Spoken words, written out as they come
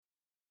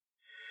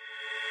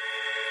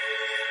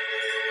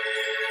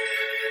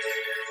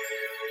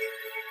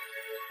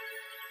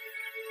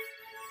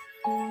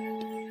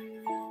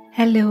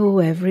Hello,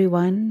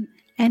 everyone,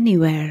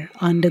 anywhere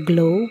on the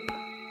globe.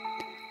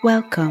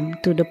 Welcome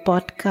to the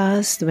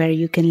podcast where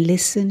you can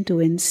listen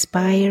to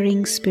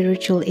inspiring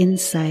spiritual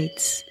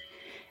insights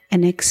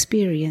and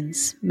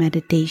experience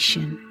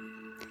meditation.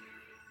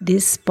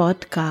 This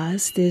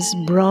podcast is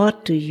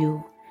brought to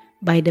you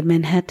by the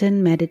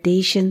Manhattan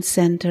Meditation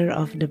Center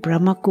of the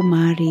Brahma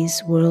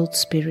Kumaris World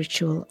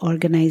Spiritual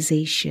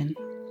Organization.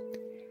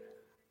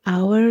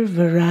 Our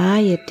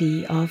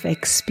variety of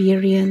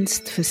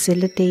experienced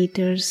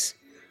facilitators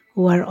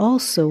who are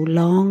also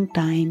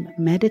long-time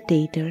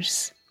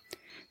meditators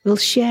will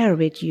share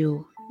with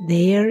you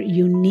their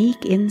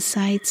unique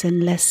insights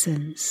and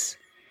lessons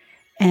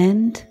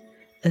and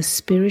a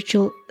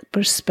spiritual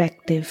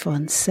perspective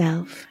on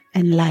self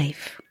and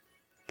life.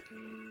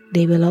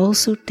 They will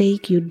also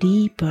take you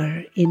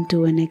deeper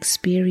into an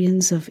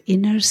experience of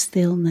inner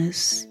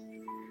stillness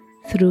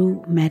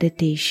through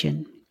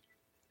meditation.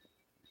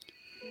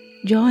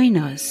 Join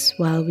us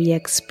while we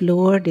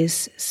explore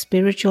this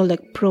spiritual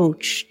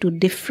approach to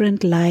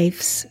different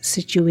life's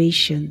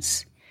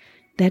situations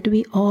that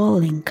we all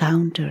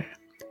encounter,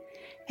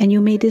 and you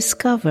may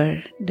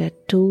discover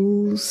that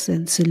tools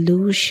and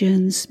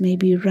solutions may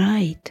be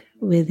right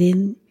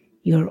within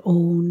your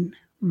own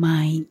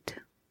mind.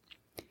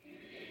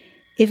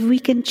 If we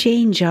can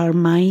change our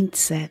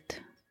mindset,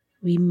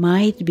 we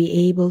might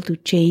be able to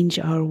change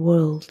our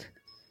world,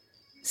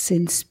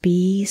 since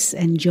peace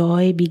and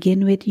joy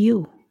begin with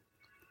you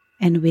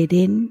and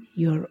within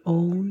your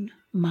own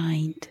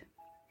mind.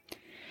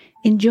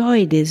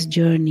 Enjoy this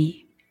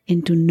journey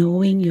into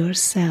knowing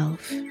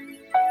yourself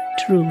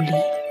truly.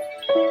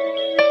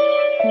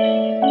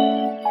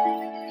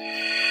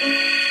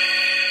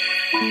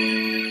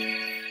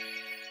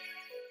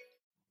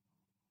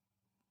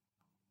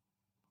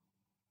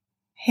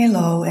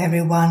 Hello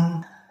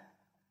everyone.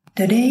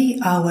 Today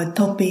our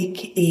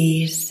topic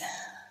is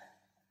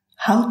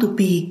how to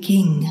be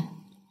king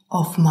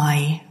of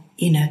my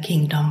inner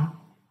kingdom.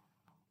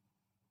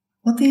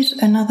 What is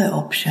another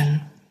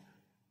option?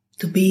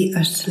 To be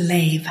a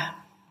slave.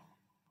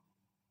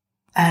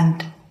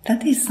 And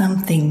that is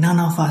something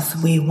none of us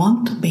we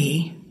want to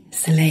be,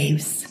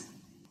 slaves.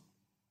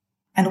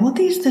 And what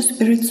is the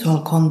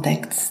spiritual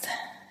context?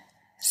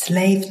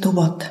 Slave to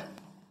what?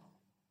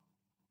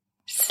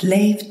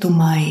 Slave to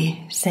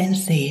my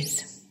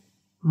senses,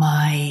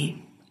 my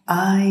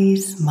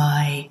eyes,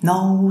 my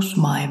nose,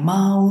 my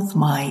mouth,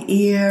 my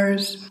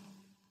ears.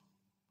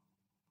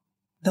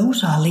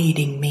 Those are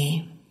leading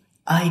me.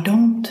 I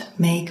don't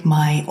make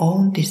my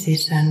own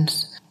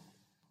decisions,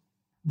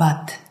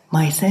 but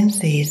my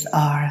senses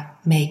are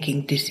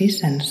making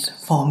decisions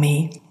for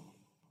me.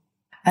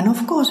 And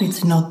of course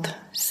it's not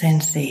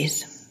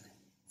senses.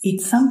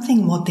 It's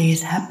something what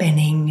is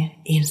happening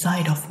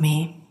inside of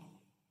me.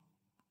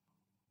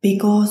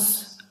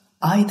 Because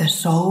either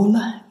soul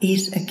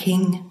is a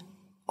king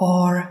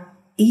or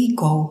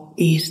ego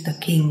is the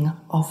king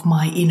of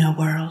my inner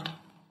world.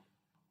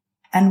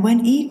 And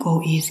when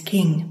ego is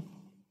king,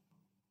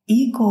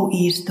 ego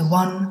is the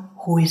one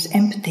who is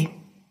empty.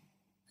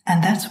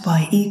 And that's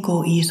why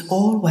ego is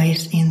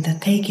always in the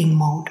taking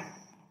mode.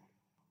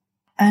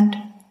 And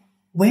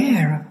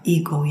where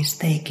ego is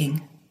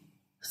taking?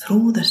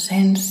 Through the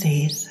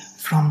senses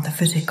from the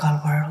physical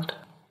world.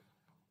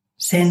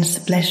 Sense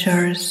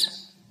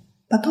pleasures,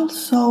 but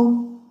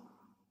also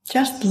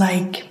just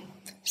like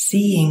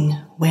seeing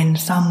when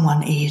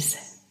someone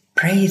is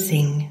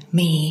praising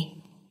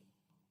me,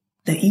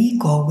 the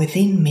ego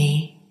within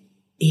me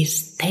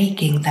is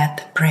taking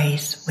that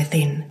praise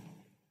within,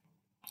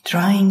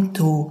 trying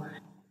to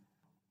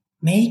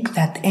make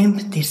that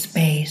empty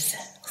space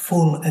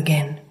full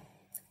again.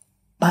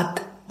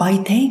 But by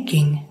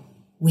taking,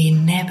 we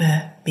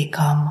never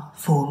become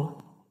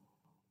full.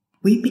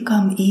 We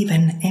become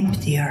even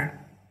emptier.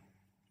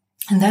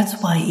 And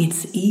that's why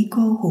it's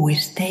ego who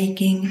is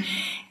taking,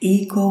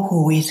 ego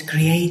who is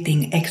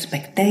creating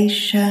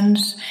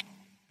expectations,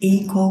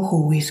 ego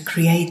who is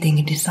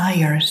creating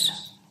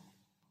desires.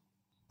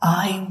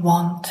 I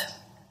want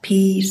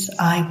peace,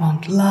 I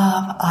want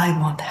love, I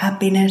want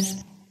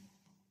happiness.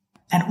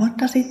 And what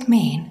does it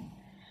mean?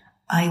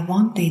 I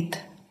want it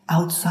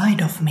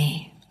outside of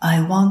me.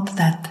 I want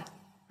that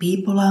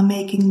people are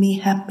making me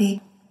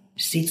happy,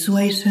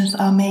 situations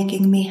are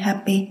making me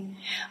happy.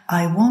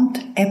 I want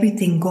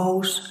everything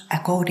goes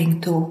according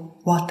to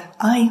what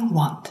I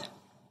want.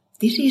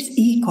 This is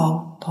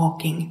ego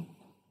talking.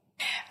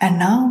 And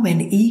now when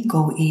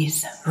ego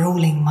is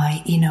ruling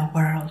my inner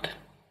world,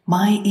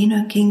 my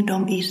inner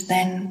kingdom is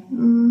then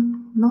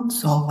not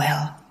so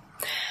well.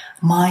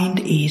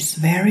 Mind is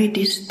very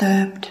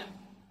disturbed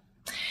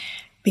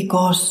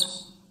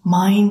because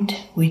mind,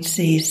 which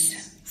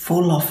is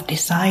full of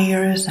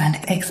desires and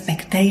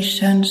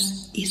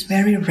expectations, is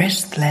very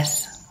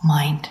restless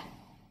mind.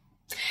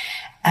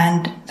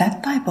 And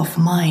that type of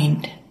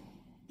mind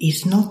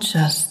is not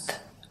just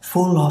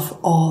full of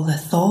all the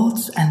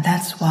thoughts, and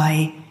that's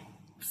why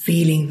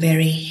feeling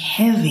very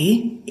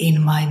heavy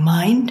in my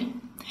mind,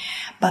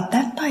 but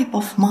that type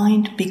of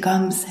mind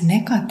becomes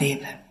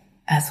negative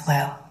as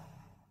well.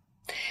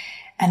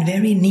 and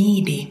very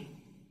needy.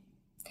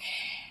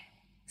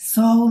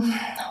 So,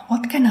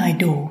 what can I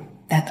do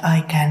that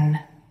I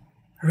can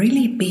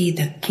really be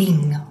the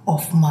king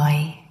of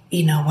my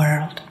inner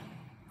world?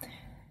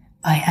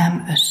 I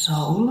am a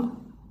soul.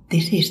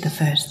 This is the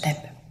first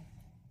step.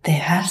 There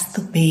has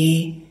to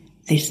be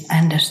this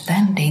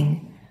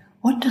understanding.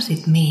 What does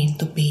it mean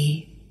to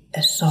be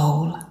a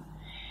soul?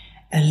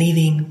 A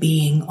living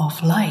being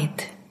of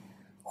light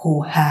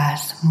who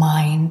has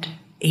mind,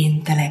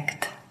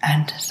 intellect,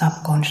 and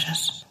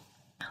subconscious.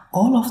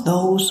 All of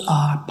those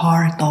are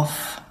part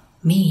of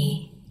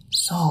me,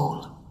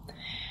 soul.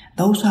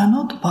 Those are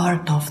not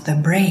part of the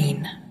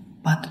brain,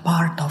 but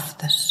part of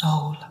the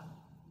soul.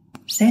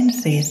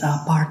 Senses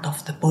are part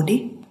of the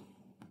body,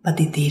 but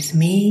it is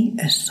me,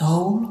 a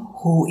soul,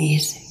 who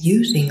is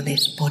using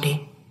this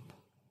body.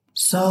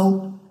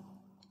 So,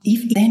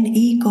 if then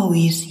ego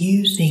is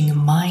using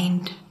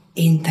mind,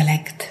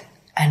 intellect,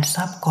 and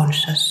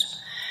subconscious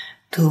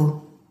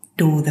to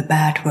do the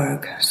bad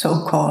work,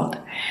 so-called,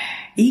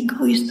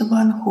 ego is the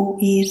one who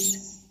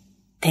is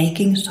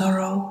taking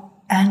sorrow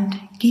and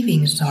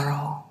giving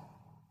sorrow.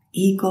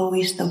 Ego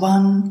is the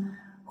one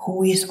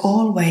who is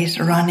always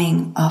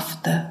running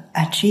after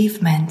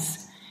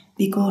achievements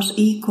because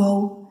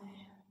ego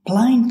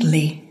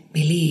blindly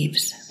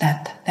believes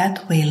that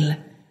that will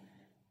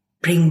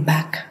bring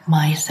back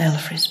my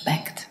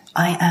self-respect.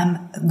 I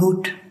am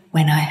good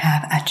when I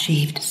have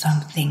achieved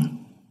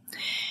something.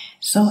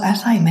 So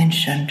as I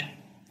mentioned,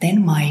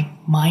 then my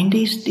mind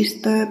is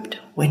disturbed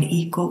when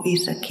ego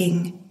is a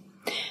king.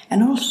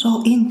 And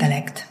also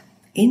intellect.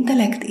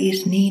 Intellect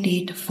is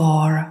needed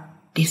for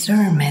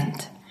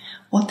discernment.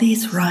 What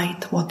is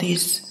right, what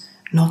is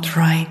not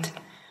right,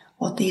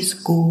 what is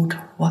good,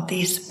 what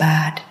is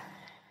bad.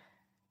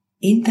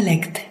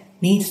 Intellect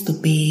needs to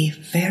be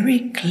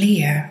very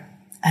clear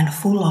and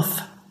full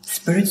of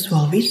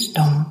spiritual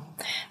wisdom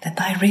that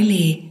I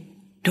really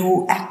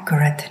do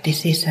accurate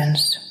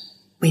decisions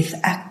with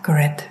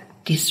accurate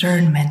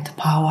discernment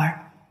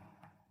power.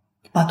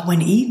 But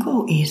when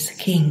ego is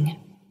king,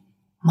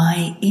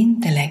 my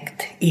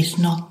intellect is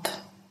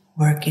not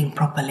working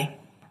properly.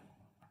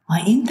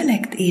 My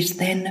intellect is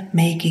then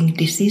making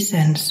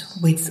decisions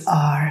which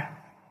are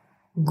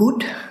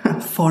good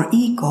for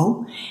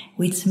ego,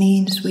 which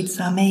means which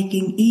are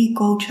making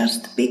ego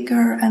just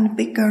bigger and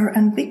bigger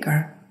and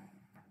bigger.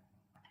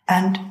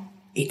 And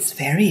it's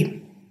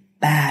very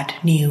bad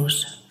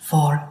news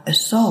for a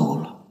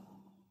soul.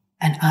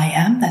 And I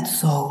am that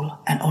soul,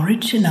 and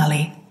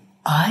originally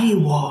I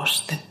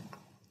was the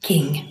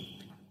king,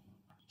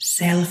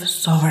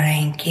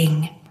 self-sovereign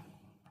king.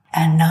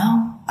 And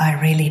now I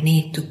really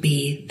need to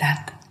be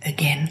that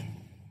again.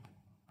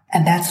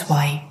 And that's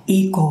why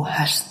ego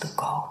has to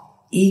go.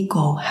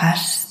 Ego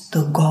has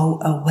to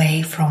go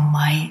away from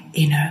my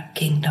inner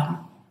kingdom.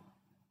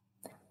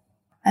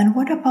 And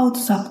what about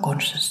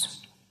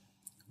subconscious?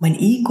 When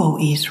ego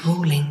is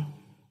ruling,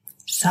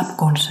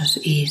 subconscious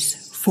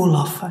is full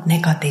of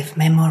negative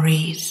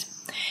memories,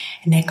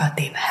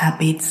 negative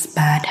habits,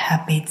 bad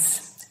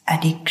habits,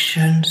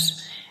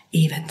 addictions,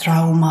 even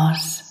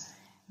traumas,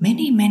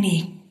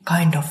 many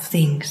kind of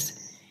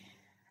things.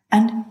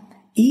 And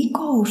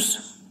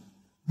ego's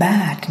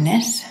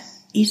badness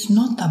is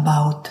not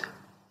about,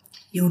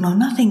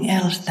 nothing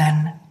else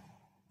than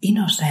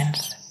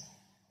innocence.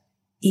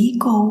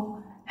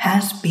 Ego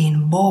has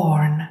been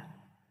born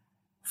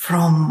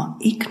from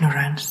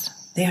ignorance.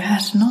 There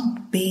has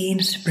not been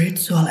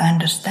spiritual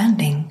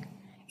understanding.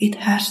 It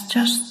has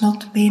just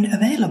not been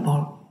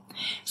available.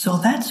 So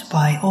that's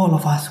why all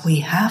of us, we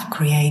have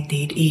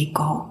created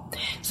ego.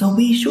 So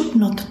we should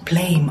not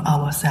blame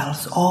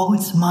ourselves. Oh,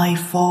 it's my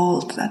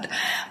fault that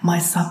my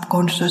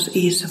subconscious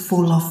is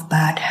full of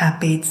bad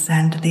habits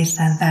and this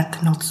and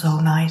that, not so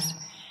nice.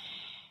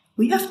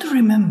 We have to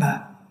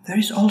remember there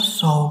is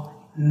also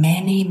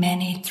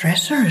many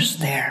treasures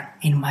there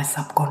in my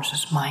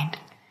subconscious mind.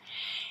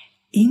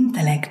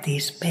 Intellect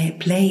is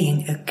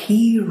playing a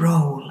key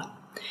role.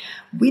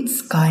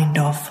 Which kind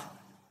of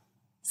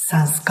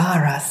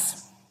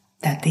sanskaras,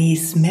 that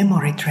is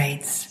memory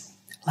traits,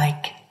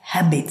 like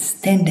habits,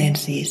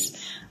 tendencies,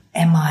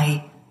 am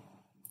I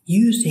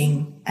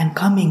using and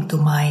coming to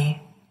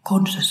my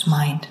conscious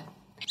mind?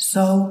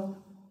 So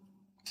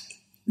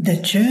the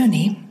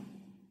journey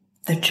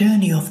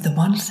of the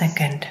 1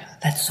 second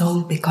that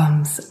soul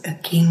becomes a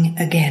king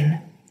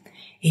again,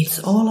 it's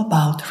all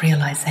about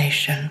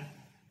realization.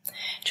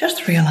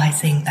 Just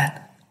realizing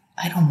that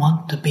I don't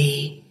want to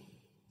be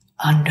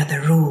under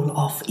the rule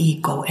of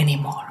ego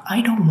anymore.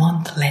 I don't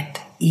want to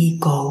let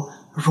ego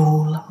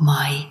rule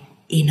my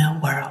inner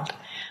world.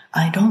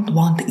 I don't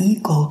want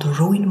ego to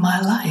ruin my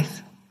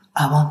life.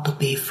 I want to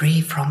be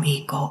free from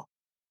ego.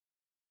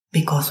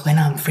 Because when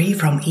I'm free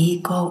from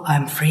ego,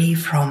 I'm free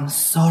from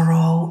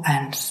sorrow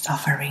and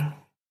suffering.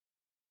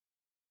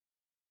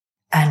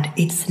 And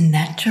it's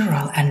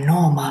natural and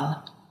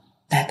normal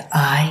that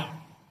I,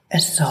 a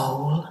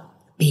soul,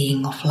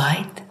 being of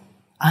light,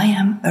 I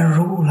am a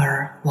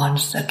ruler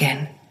once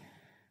again.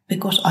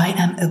 Because I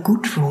am a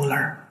good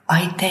ruler.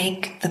 I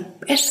take the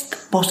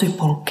best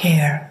possible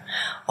care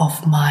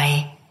of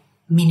my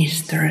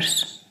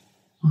ministers,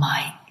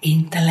 my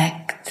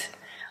intellect,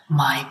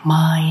 my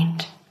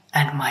mind,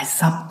 and my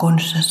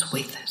subconscious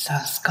with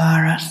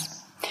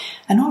sanskaras,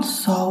 and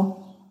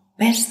also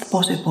best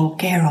possible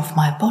care of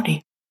my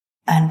body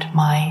and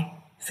my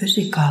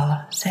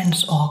physical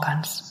sense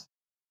organs.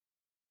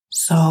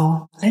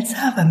 So let's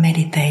have a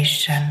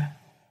meditation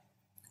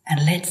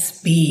and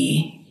let's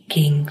be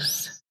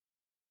kings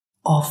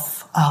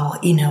of our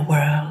inner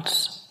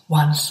worlds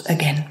once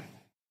again.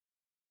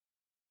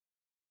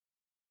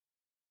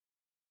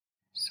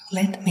 So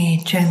let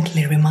me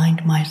gently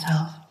remind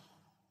myself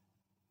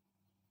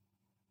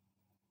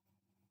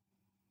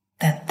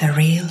that the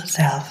real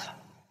self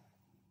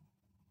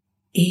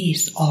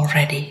is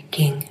already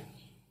king.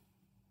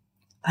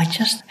 I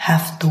just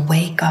have to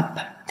wake up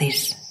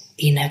this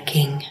inner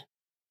king.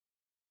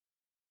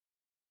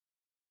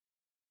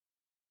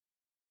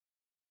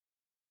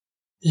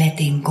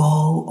 Letting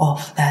go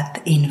of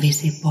that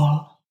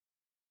invisible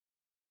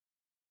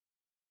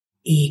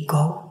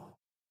ego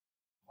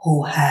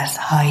who has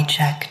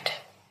hijacked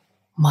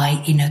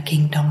my inner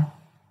kingdom.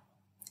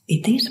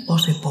 It is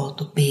possible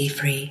to be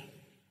free,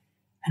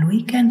 and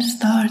we can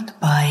start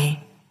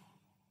by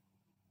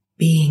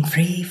being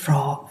free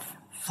for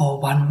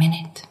 1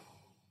 minute,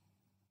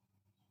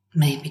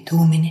 maybe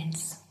 2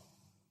 minutes.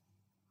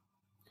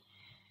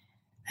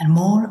 And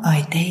more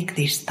I take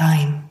this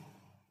time,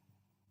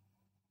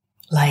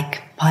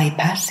 like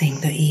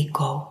bypassing the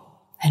ego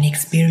and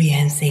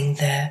experiencing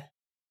the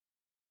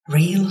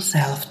real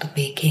self to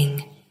be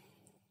king,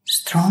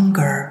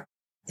 stronger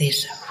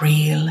this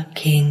real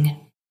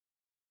king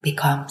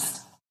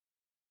becomes.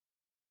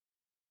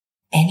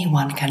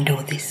 Anyone can do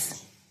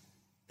this,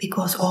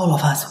 because all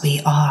of us,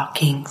 we are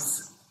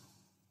kings,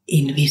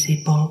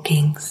 invisible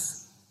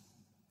kings,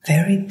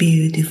 very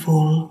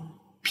beautiful,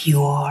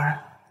 pure,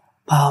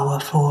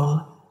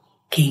 powerful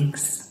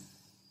kings.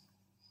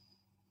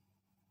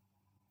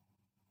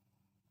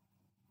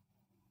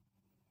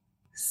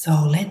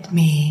 So let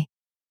me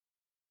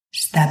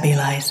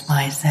stabilize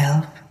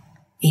myself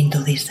into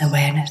this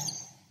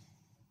awareness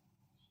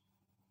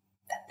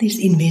that this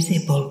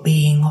invisible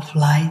being of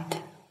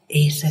light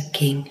is a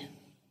king,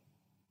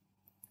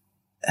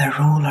 a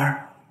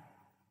ruler,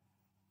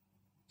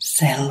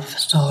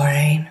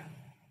 self-sovereign.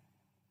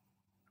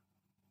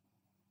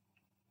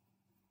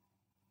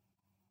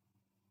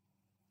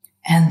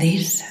 And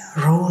this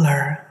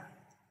ruler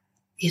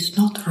is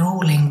not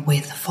ruling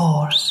with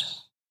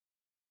force,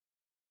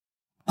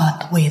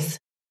 but with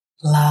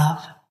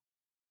love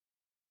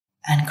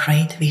and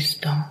great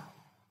wisdom.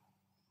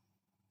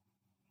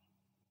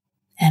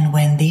 And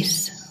when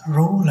this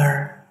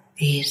ruler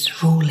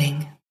is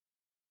ruling,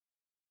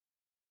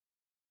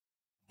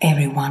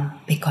 everyone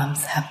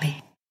becomes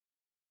happy.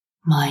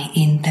 My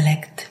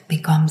intellect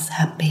becomes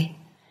happy.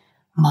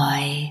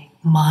 My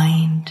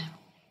mind,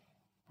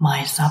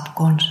 my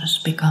subconscious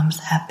becomes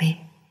happy.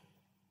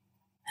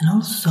 And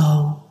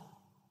also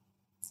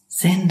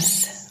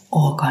sense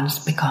organs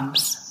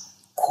becomes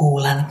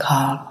cool and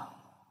calm.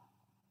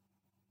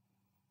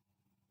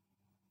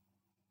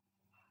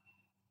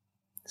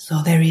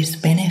 So there is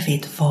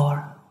benefit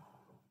for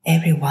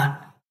everyone.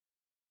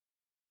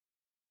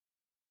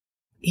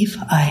 If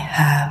I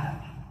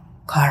have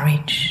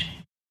courage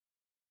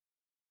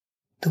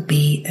to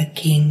be a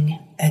king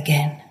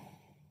again,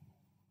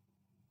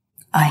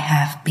 I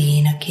have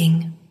been a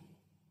king,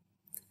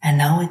 and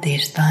now it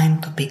is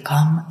time to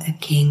become a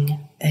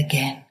king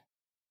again.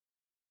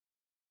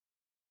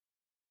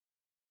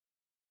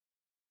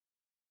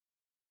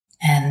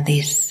 And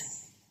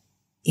this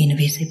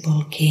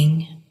invisible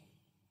king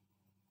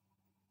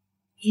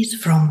is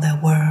from the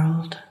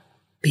world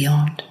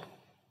beyond,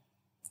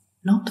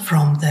 not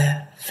from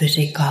the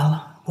physical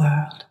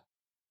world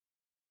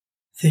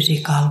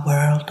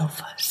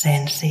of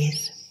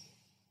senses.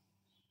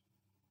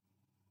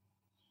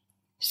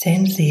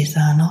 Senses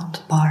are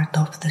not part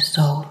of the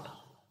soul.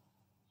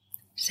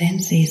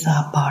 Senses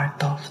are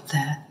part of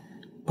the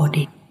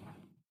body.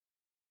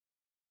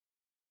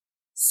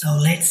 So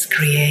let's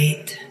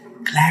create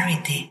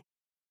clarity.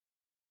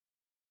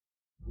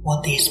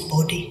 What is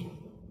body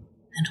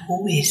and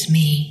who is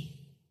me?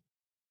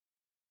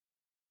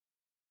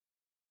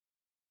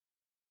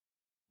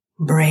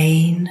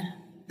 Brain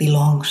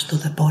belongs to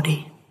the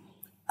body.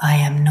 I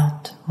am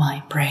not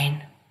my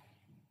brain.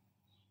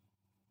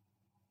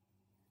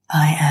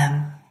 I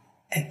am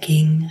a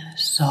king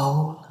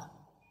soul,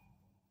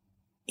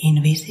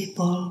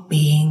 invisible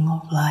being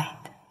of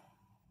light,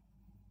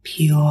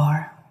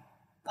 pure,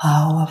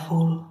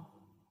 powerful,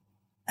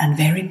 and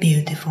very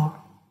beautiful.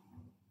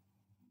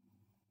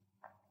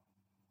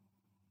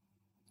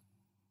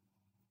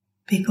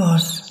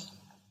 Because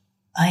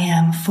I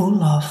am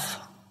full of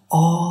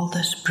all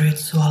the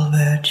spiritual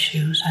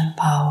virtues and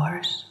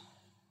powers.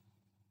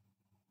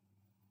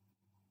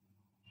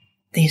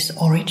 This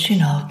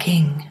original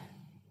king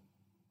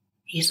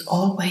is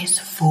always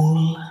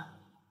full,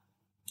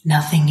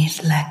 nothing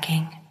is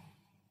lacking,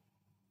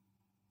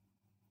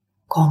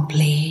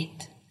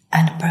 complete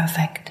and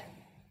perfect,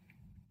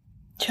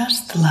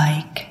 just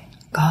like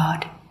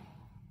God,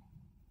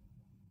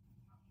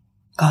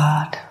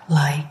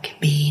 God-like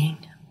being.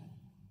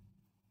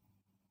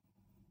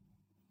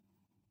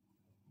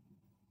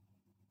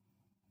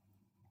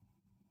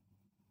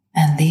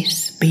 And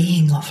this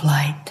being of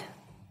light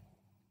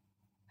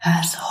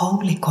has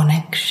holy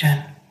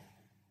connection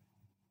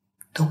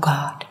to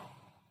God.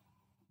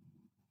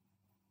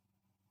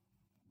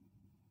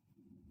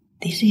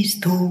 This is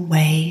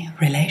two-way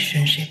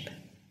relationship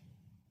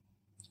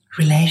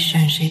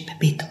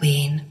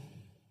between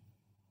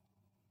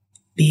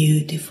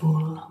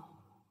beautiful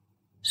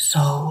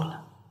soul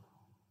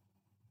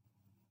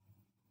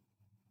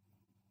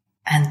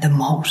and the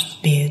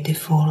most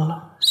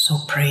beautiful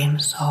Supreme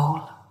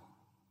Soul,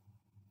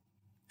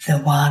 the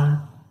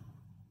one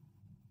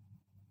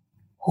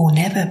who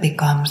never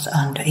becomes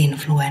under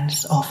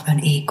influence of an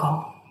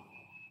ego.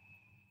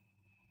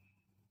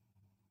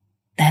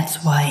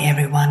 That's why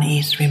everyone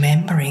is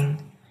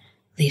remembering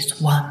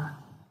this one,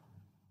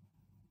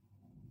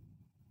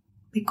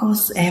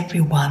 because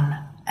everyone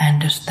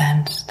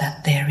understands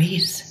that there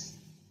is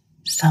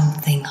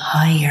something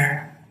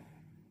higher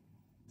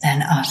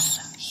than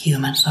us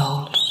human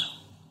souls.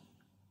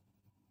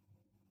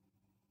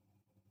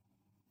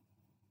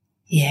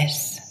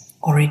 Yes,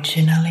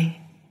 originally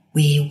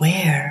we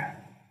were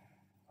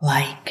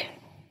like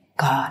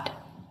God,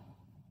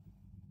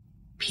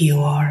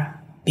 pure,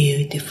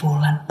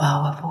 beautiful and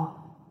powerful,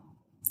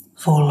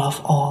 full of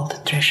all the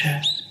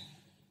treasures.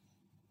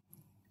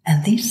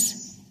 And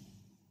this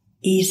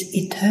is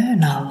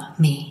eternal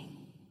me.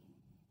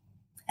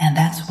 And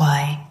that's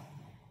why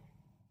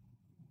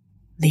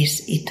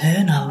this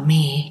eternal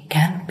me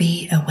can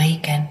be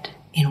awakened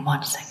in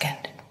 1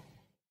 second.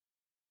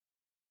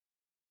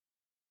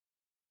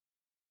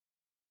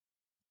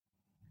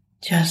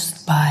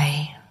 Just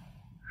by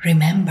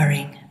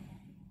remembering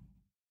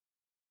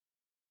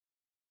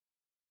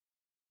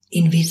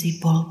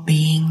invisible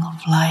being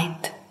of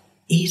light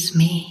is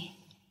me,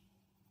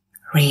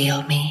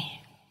 real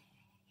me.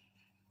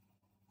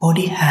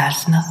 Body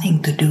has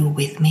nothing to do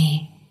with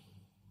me.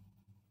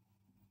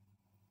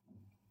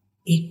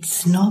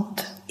 It's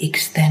not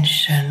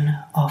extension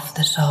of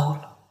the soul.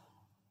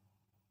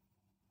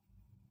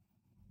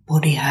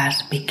 Body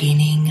has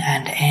beginning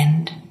and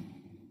end.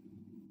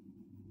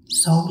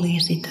 Soul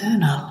is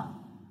eternal,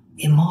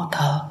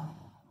 immortal,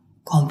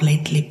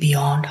 completely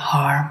beyond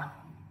harm,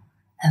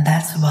 and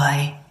that's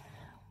why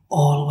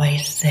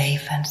always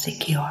safe and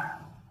secure.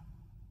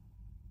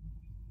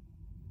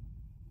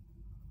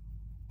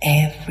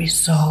 Every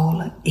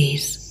soul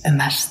is a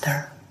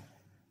master,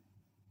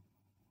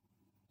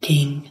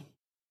 king,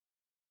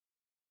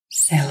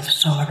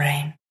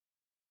 self-sovereign,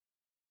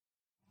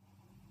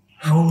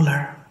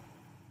 ruler.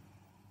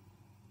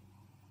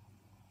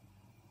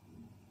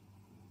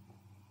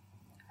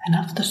 And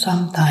after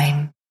some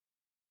time,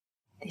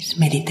 this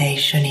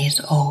meditation is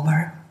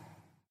over.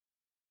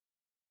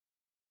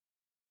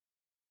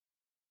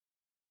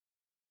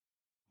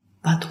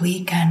 But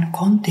we can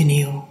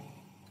continue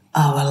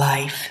our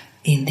life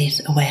in this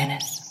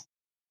awareness.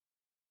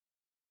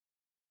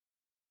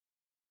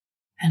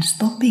 And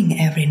stopping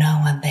every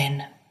now and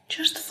then,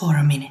 just for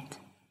a minute,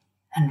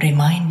 and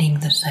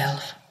reminding the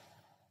self,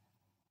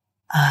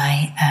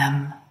 I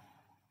am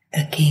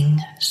a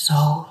king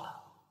soul.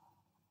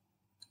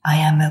 I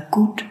am a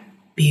good,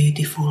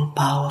 beautiful,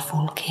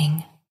 powerful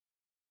king.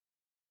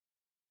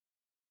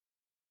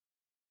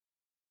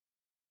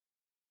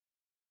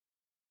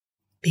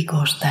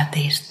 Because that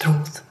is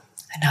truth,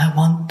 and I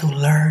want to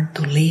learn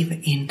to live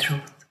in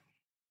truth.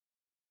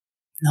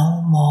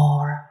 No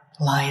more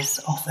lies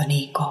of an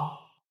ego.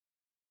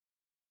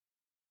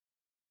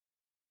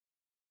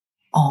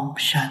 Om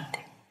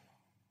Shanti.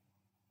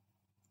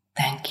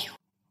 Thank you.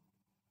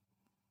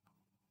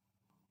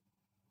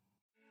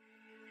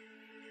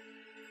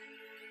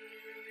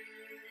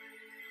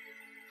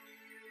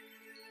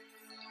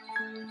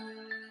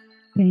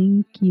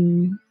 Thank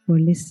you for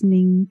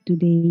listening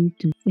today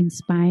to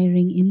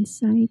inspiring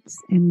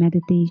insights and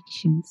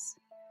meditations.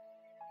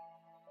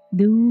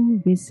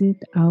 Do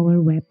visit our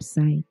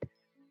website,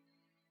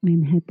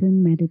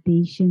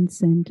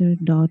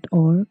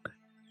 manhattanmeditationcenter.org,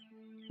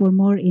 for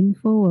more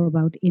info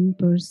about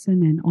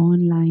in-person and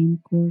online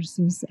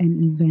courses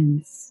and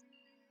events,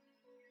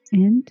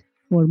 and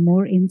for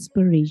more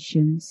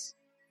inspirations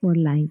for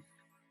life.